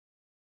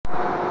Thank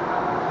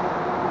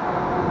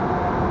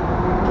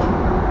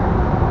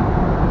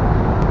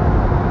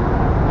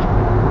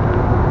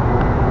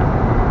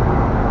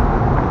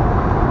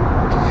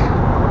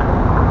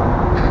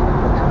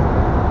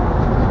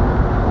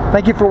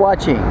you for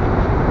watching.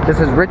 This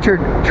is Richard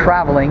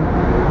traveling.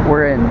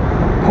 We're in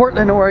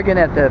Portland, Oregon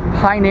at the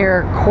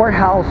Pioneer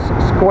Courthouse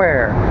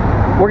Square.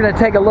 We're going to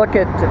take a look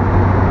at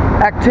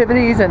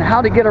activities and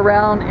how to get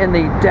around in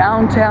the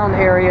downtown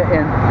area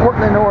in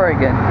Portland,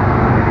 Oregon.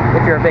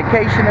 If you're a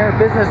vacationer,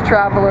 business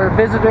traveler,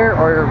 visitor,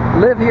 or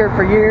live here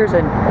for years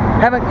and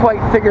haven't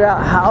quite figured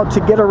out how to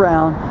get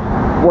around,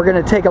 we're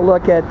going to take a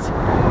look at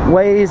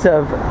ways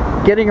of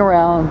getting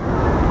around.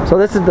 So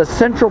this is the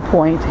central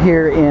point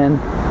here in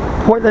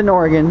Portland,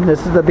 Oregon.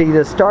 This is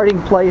the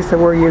starting place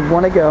of where you'd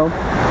want to go.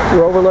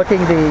 We're overlooking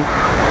the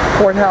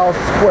Courthouse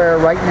Square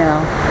right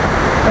now,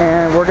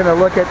 and we're going to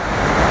look at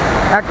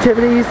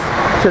activities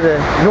to the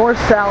north,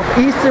 south,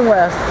 east, and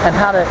west, and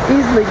how to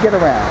easily get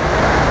around.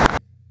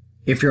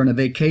 If you're on a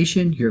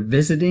vacation, you're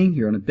visiting,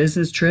 you're on a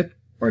business trip,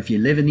 or if you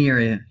live in the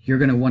area, you're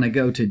going to want to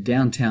go to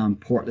downtown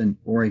Portland,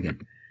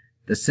 Oregon.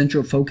 The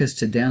central focus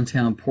to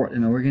downtown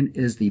Portland, Oregon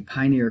is the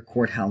Pioneer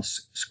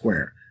Courthouse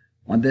Square.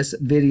 On this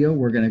video,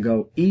 we're going to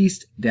go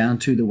east down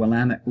to the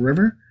Willamette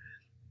River,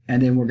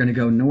 and then we're going to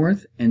go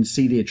north and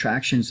see the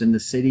attractions in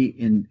the city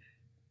in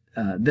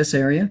this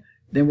area.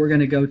 Then we're going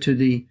to go to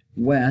the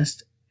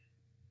west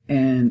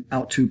and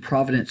out to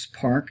Providence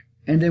Park,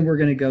 and then we're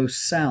going to go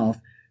south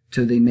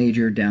to the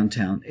major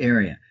downtown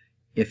area.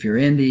 If you're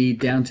in the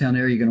downtown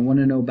area, you're going to want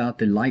to know about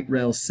the light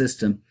rail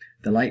system.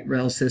 The light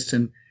rail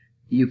system,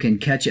 you can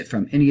catch it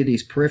from any of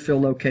these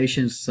peripheral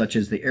locations such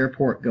as the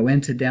airport, go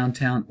into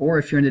downtown, or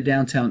if you're in the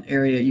downtown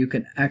area, you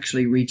can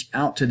actually reach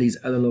out to these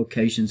other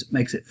locations. It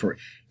makes it for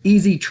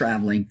easy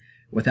traveling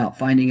without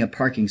finding a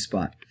parking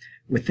spot.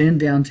 Within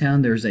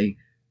downtown, there's a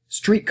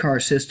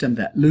streetcar system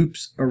that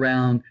loops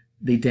around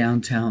the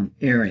downtown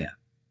area.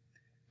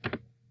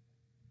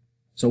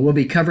 So we'll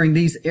be covering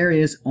these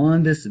areas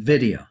on this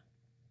video.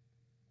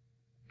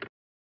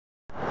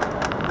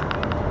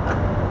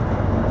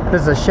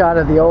 This is a shot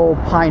of the old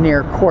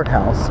Pioneer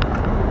Courthouse,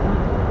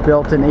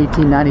 built in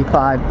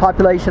 1895.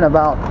 Population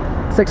about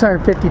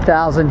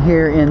 650,000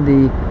 here in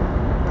the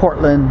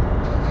Portland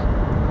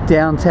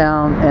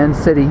downtown and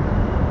city.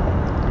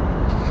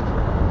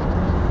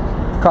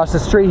 Across the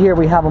street here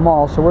we have a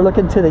mall, so we're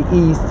looking to the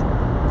east,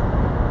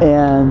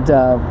 and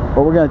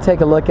we're going to take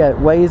a look at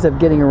ways of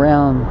getting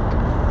around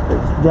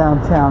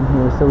downtown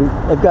here. So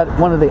they've got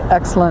one of the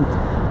excellent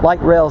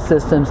light rail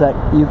systems that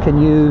you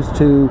can use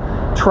to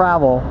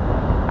travel,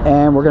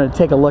 and we're going to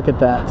take a look at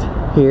that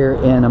here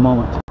in a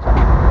moment.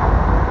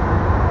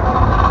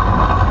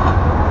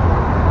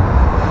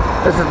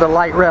 This is the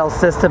light rail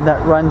system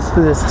that runs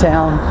through this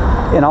town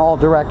in all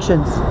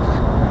directions.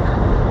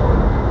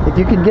 If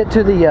you can get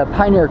to the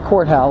Pioneer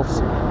Courthouse,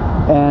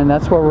 and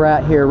that's where we're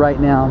at here right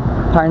now,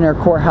 Pioneer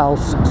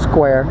Courthouse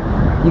Square,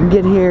 you can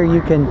get here,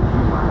 you can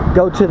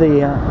go to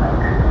the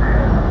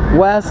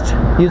west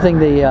using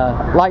the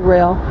light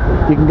rail,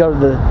 you can go to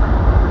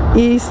the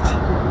east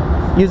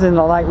using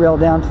the light rail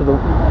down to the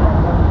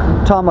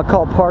Tom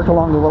McCall Park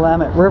along the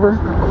Willamette River.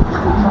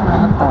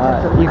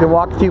 You can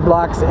walk a few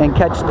blocks and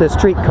catch the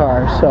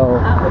streetcar. So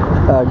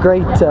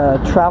great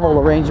travel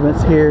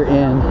arrangements here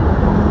in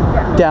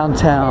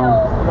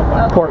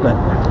downtown Portland.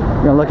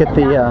 We're going to look at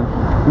the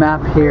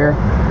map here.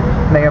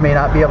 May or may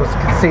not be able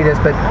to see this,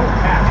 but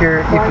here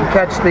you can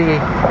catch the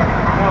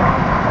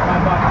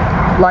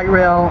light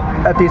rail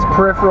at these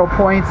peripheral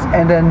points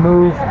and then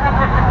move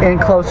in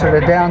closer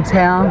to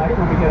downtown.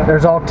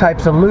 There's all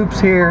types of loops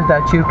here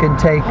that you can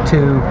take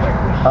to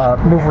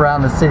move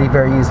around the city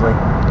very easily.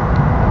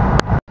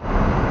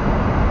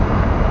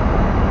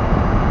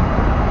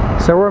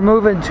 So we're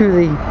moving to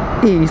the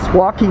east,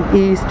 walking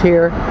east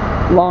here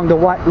along the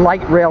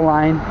light rail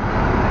line.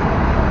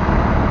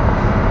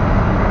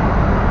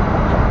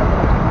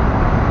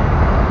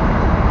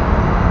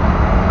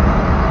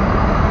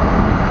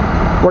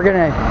 We're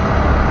going to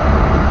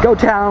go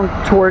down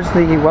towards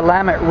the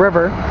Willamette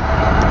River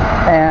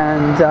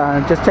and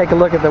just take a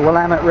look at the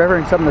Willamette River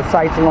and some of the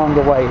sights along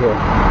the way here.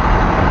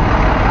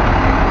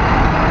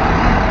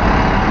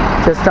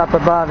 Just up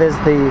above is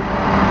the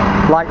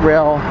light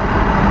rail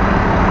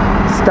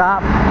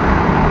stop,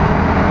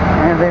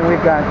 and then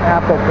we've got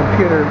Apple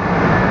Computer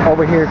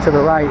over here to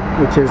the right,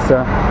 which is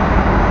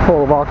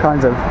full of all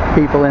kinds of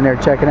people in there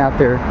checking out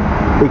their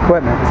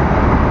equipment.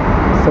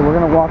 So we're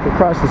going to walk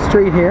across the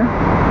street here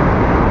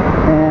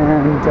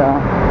and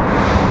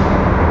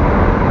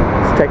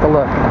let's take a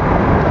look.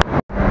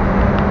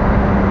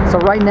 So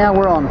right now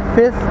we're on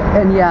 5th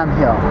and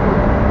Yamhill,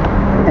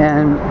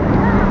 and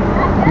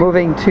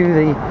moving to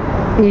the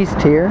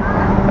east here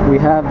we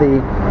have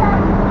the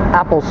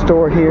Apple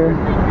store here,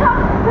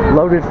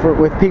 loaded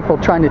with people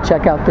trying to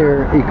check out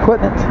their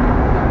equipment.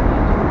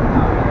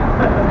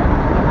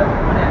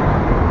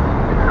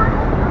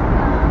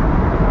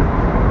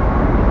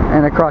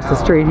 And across the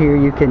street here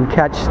you can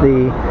catch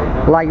the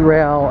light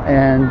rail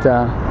and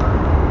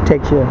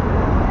take you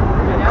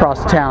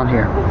across town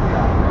here.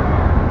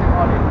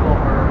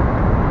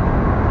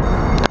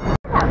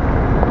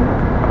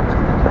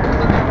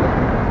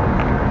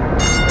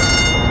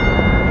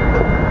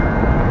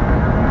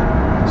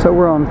 So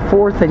we're on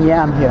 4th and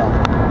Yamhill.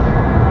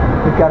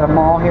 We've got a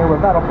mall here. We're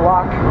about a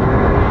block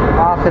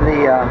off of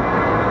the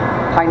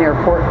Pioneer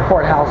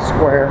Courthouse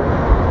Square.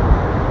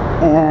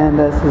 And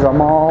this is a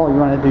mall. You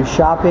want to do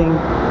shopping.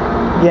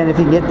 Again, if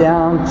you get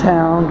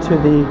downtown to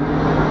the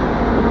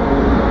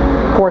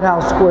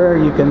Courthouse Square,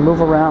 you can move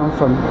around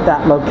from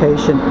that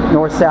location,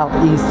 north, south,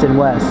 east, and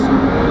west.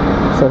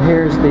 So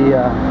here's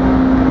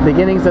the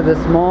beginnings of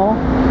this mall.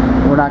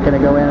 We're not going to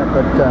go in it,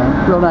 but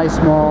real nice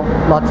mall,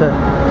 lots of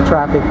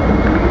traffic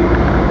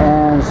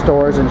and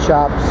stores and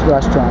shops,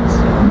 restaurants.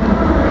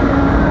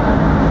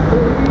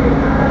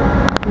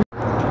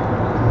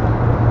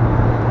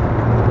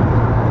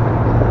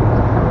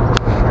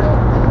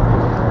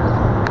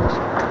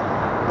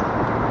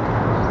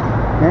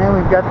 And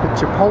we've got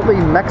the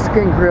Chipotle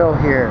Mexican Grill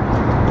here.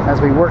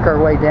 As we work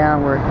our way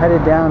down, we're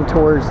headed down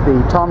towards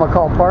the Tom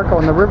McCall Park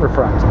on the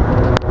riverfront.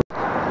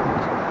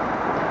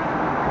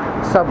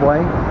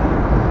 Subway.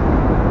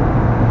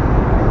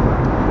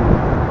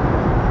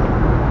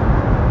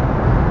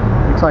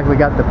 Looks like we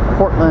got the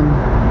Portland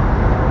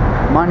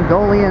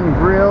Mongolian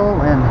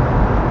Grill and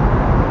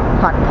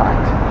Hot Pot.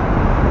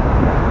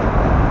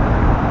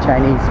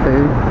 Chinese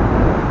food,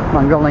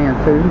 Mongolian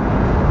food.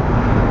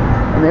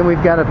 And then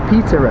we've got a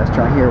pizza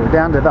restaurant here. We're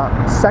down to about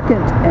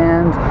 2nd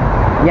and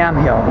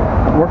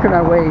Yamhill, working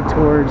our way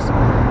towards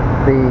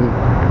the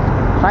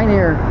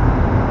Pioneer,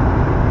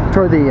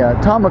 toward the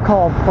Tom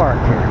McCall Park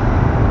here.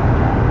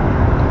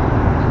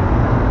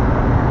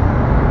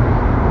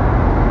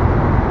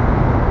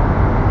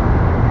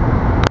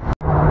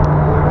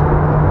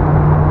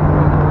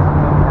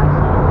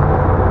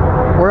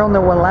 We're on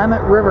the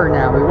Willamette River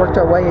now. We worked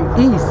our way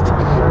east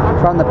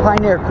from the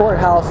Pioneer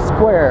Courthouse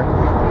Square.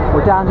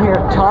 We're down here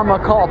at Tom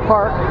McCall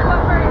Park.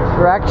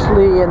 We're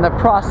actually in the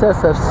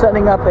process of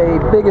setting up a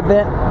big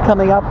event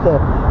coming up, the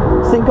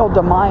Cinco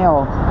de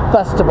Mayo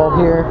Festival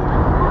here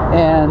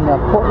in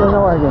Portland,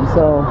 Oregon.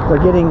 So we're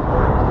getting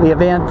the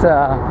event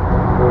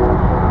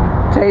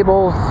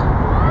tables,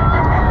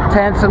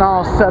 tents and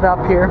all set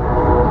up here.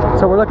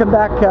 So we're looking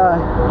back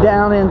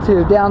down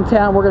into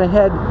downtown. We're going to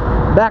head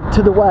back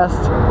to the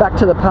west, back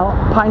to the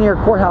Pioneer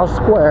Courthouse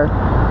Square,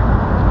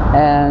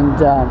 and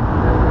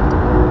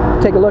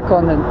take a look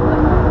on the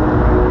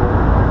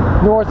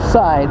north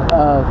side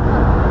of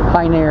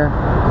Pioneer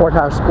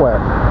Courthouse Square.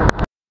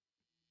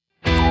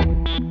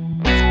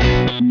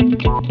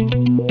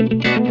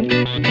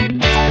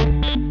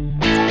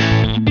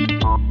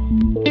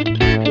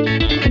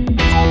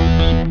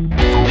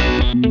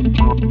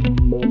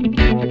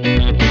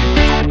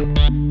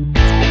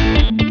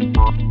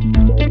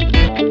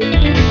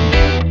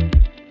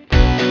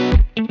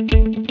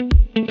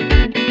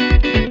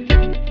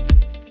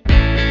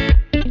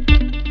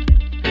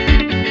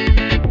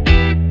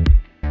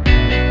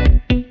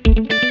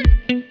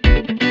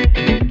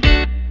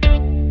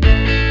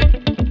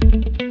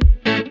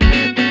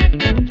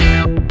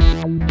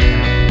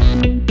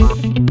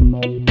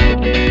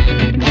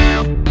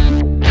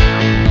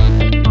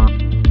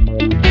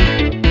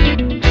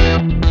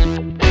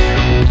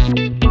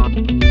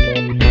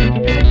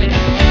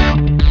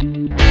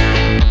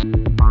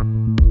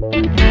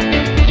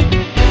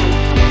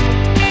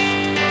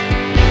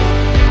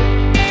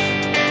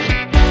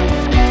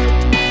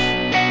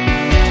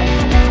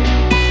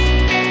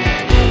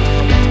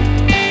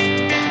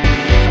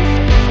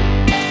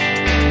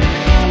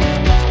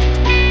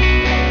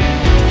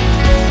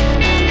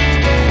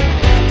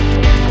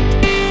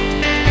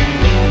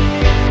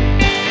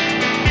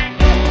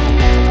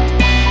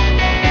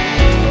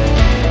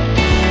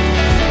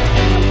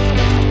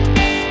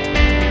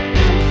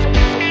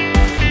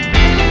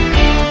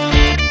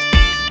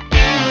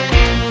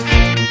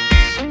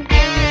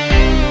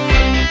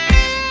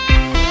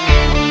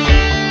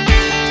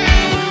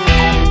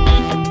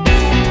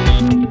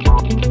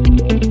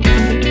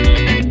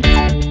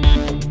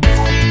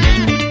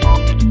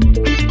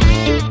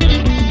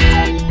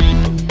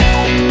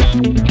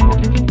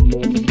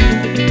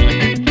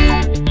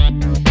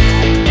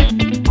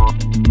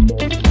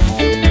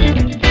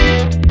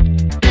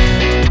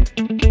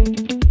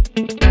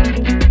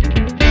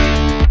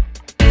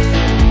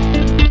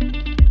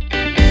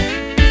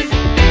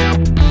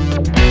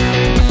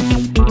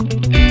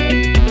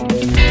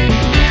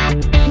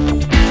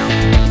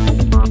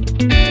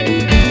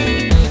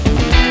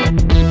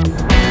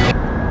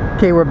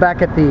 Okay, we're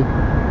back at the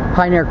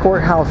Pioneer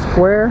Courthouse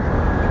Square,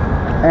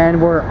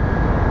 and we're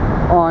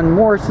on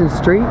Morrison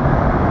Street,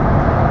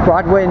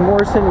 Broadway and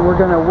Morrison. We're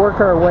going to work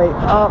our way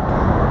up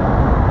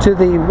to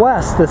the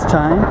west this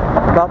time,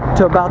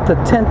 to about the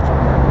 10th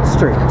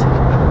Street.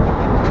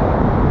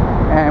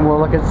 And we'll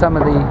look at some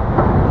of the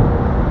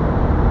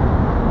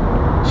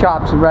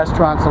shops and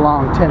restaurants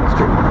along 10th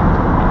Street.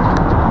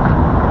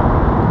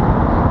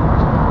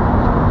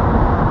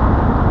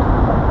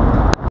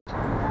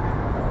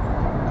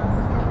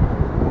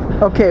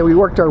 Okay, we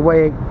worked our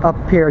way up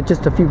here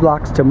just a few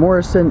blocks to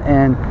Morrison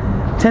and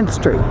 10th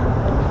Street.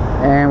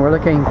 And we're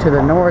looking to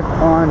the north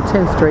on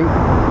 10th Street.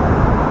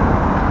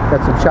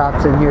 Got some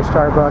shops in here,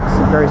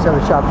 Starbucks and various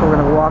other shops. We're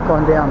going to walk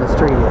on down the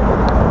street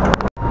here.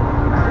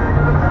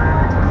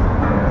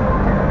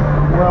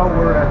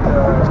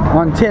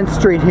 On 10th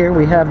Street here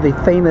we have the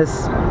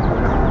famous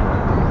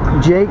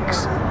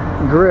Jake's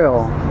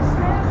Grill,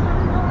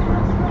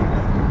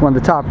 one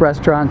of the top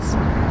restaurants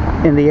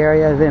in the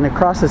area. Then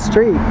across the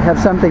street have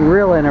something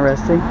real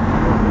interesting.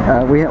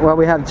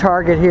 We have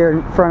Target here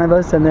in front of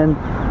us, and then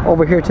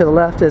over here to the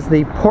left is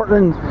the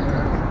Portland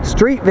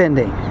street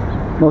vending.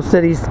 Most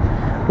cities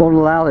won't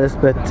allow this,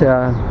 but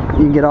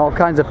you can get all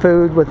kinds of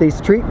food with these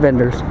street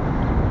vendors.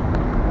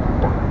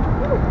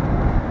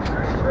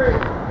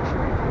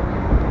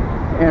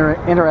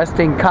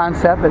 Interesting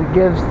concept. It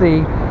gives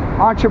the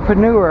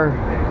entrepreneur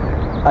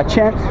a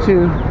chance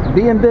to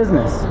be in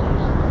business.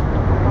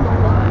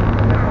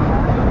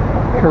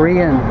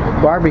 Korean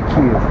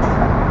barbecue.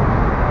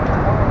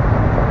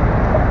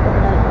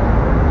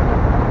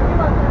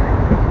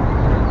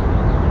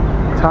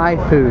 Thai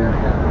food.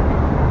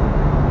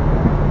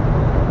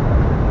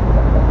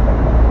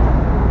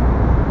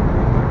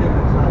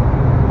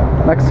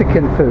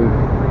 Mexican food.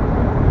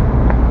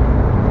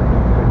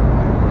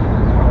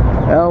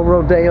 El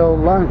Rodeo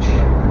lunch.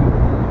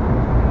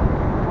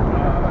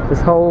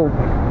 This whole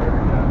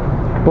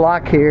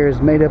block here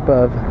is made up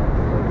of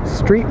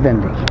street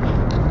vending.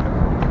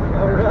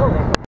 Oh, really?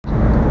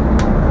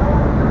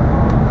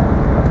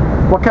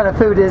 What kind of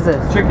food is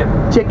this? Chicken.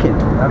 Chicken.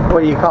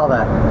 What do you call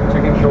that?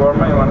 Chicken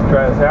shawarma. You want to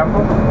try a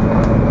sample?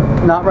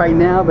 Not right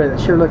now, but it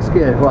sure looks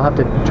good. We'll have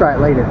to try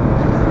it later.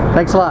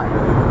 Thanks a lot.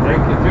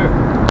 Thank you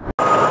too.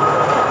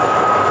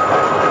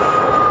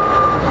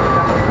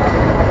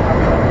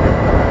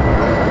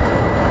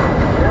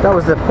 That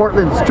was the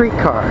Portland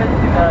streetcar.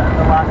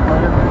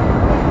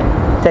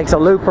 Takes a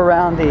loop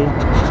around the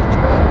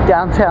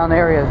downtown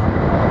area.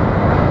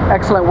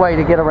 Excellent way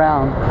to get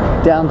around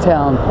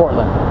downtown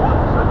Portland.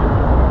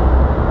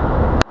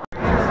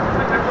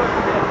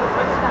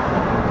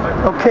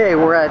 Okay,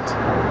 we're at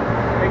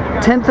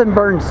 10th and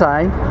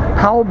Burnside,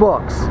 Powell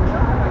Books,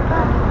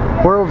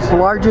 world's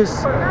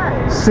largest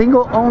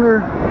single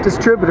owner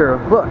distributor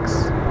of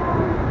books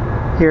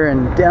here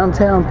in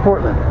downtown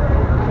Portland.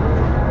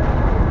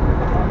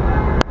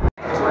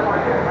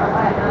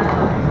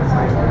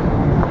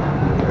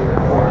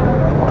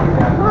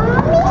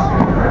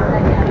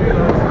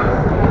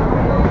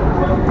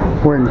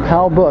 We're in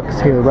Powell Books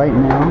here right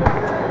now,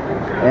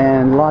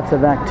 and lots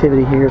of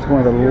activity here. It's one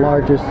of the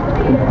largest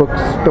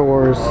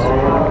bookstores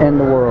in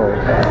the world.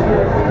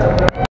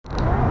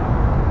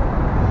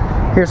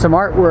 Here's some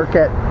artwork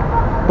at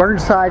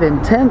Burnside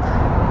and 10th,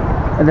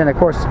 and then of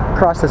course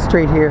across the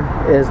street here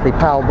is the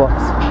Powell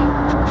Books.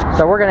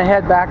 So we're going to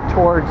head back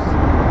towards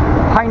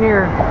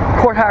Pioneer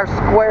Courthouse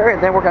Square,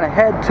 and then we're going to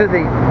head to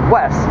the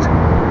west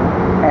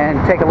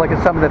and take a look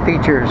at some of the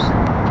features.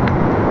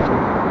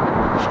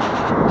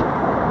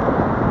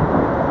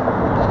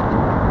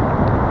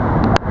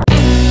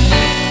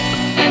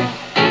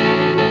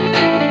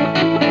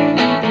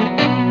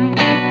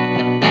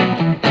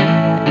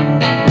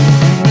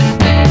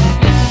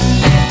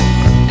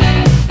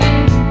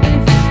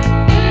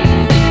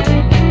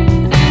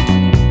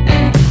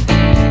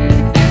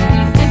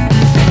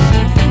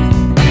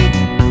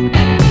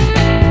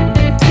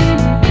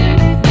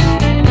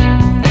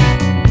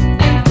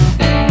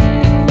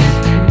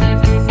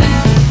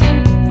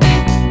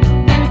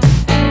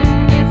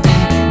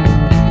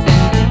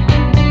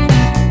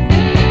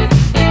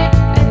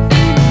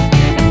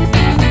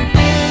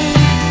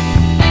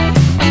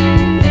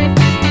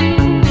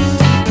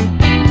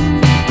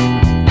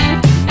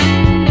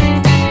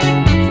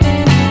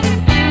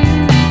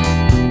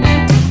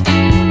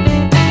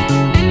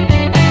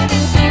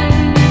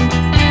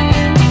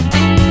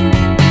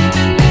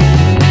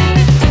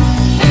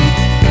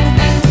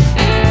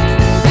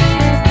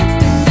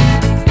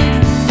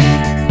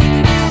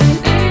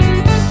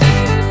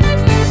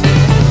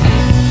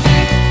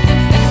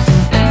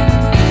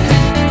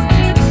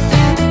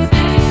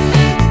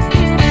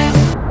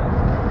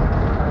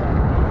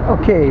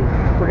 Okay,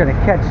 we're going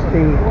to catch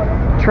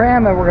the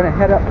tram and we're going to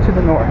head up to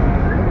the north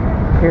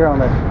here on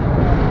the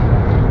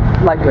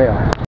light rail.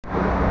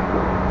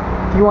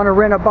 If you want to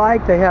rent a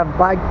bike, they have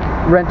bike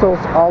rentals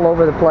all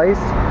over the place,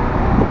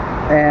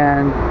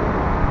 and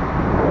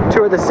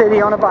tour the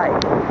city on a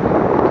bike.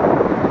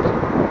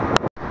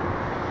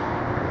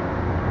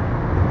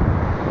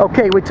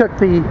 Okay, we took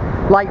the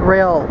light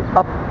rail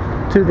up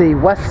to the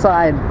west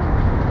side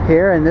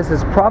here, and this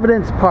is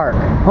Providence Park,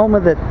 home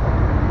of the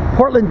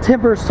Portland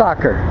Timber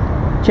Soccer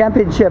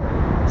Championship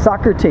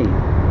soccer team.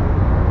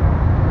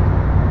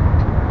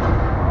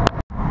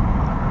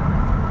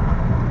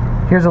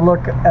 Here's a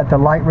look at the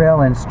light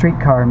rail and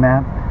streetcar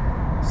map.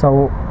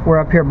 So we're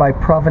up here by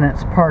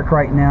Providence Park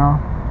right now.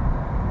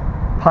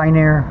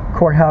 Pioneer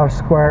Courthouse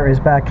Square is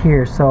back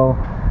here, so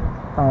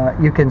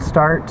you can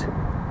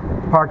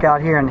park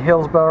out here in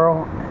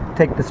Hillsboro,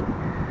 take the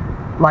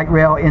light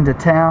rail into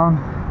town.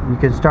 You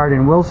can start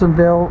in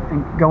Wilsonville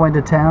and go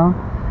into town.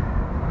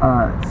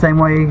 Same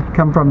way,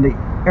 come from the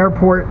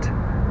airport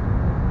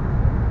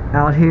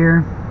out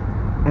here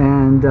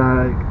and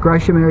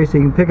Gresham area, so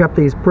you can pick up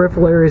these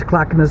peripheral areas,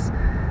 Clackamas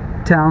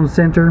Town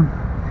Center,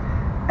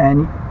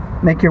 and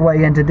make your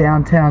way into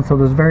downtown. So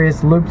there's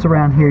various loops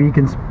around here. You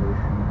can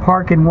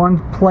park in one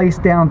place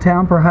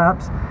downtown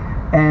perhaps,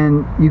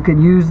 and you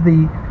can use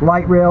the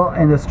light rail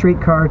and the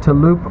streetcar to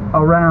loop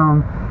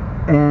around,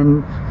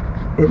 and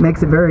it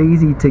makes it very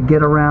easy to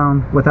get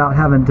around without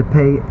having to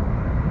pay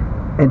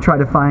and try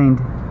to find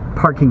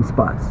parking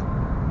spots.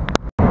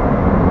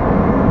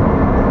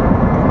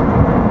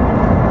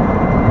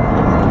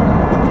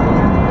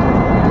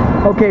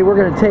 Okay, we're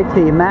going to take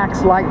the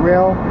Max light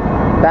rail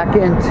back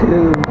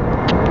into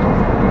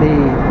the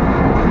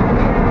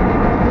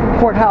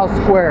Courthouse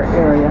Square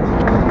area.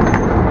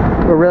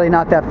 We're really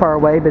not that far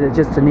away, but it's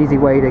just an easy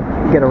way to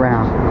get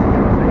around.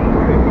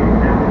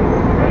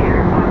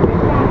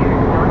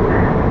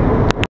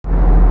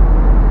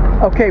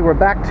 Okay, we're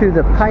back to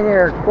the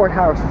Pioneer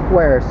Courthouse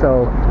Square.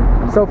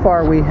 So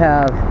far we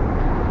have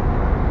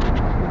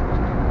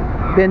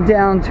been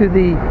down to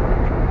the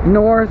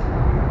north.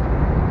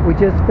 We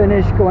just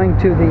finished going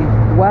to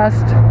the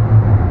west.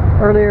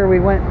 Earlier we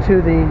went to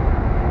the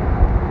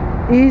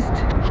east,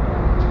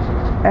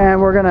 and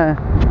we're gonna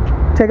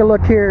take a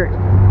look here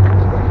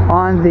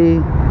on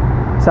the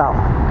south.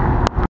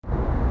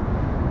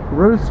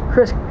 Ruth's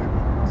Chris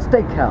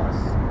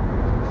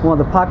Steakhouse, one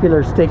of the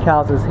popular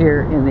steakhouses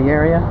here in the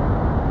area.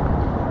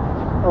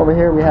 Over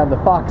here we have the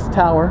Fox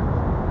Tower,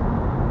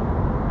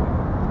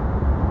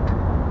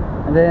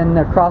 and then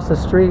across the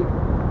street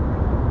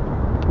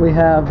we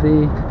have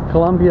the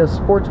Columbia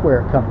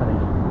Sportswear Company,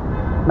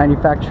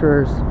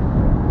 manufacturers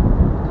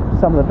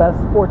some of the best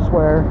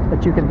sportswear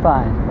that you can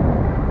find.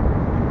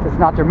 It's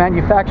not their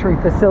manufacturing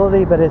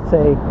facility, but it's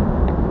a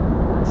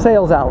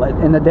sales outlet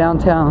in the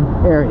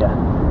downtown area.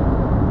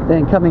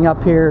 Then coming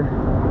up here,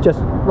 just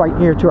right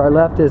here to our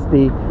left, is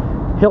the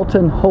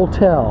Hilton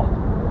Hotel.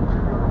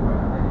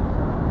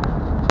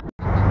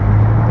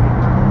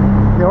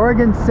 The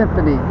Oregon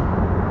Symphony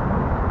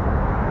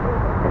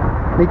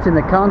meets in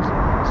the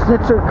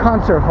Schnitzer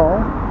Concert Hall.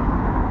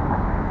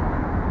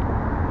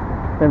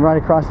 Then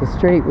right across the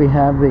street we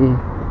have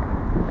the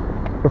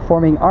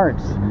Performing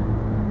Arts.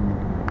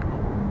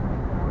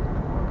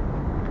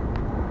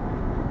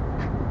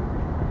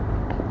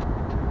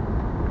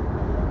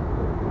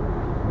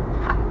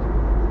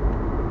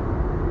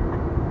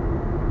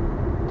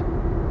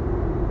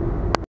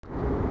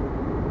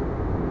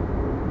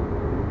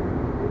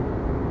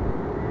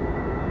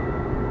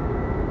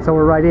 So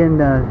we're right in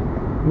the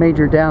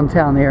major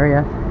downtown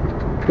area,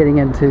 getting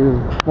into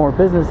more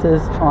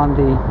businesses on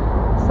the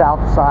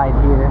south side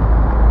here.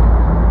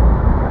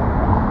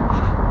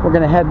 We're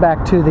going to head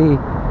back to the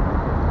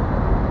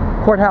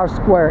Courthouse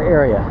Square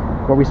area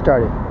where we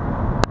started.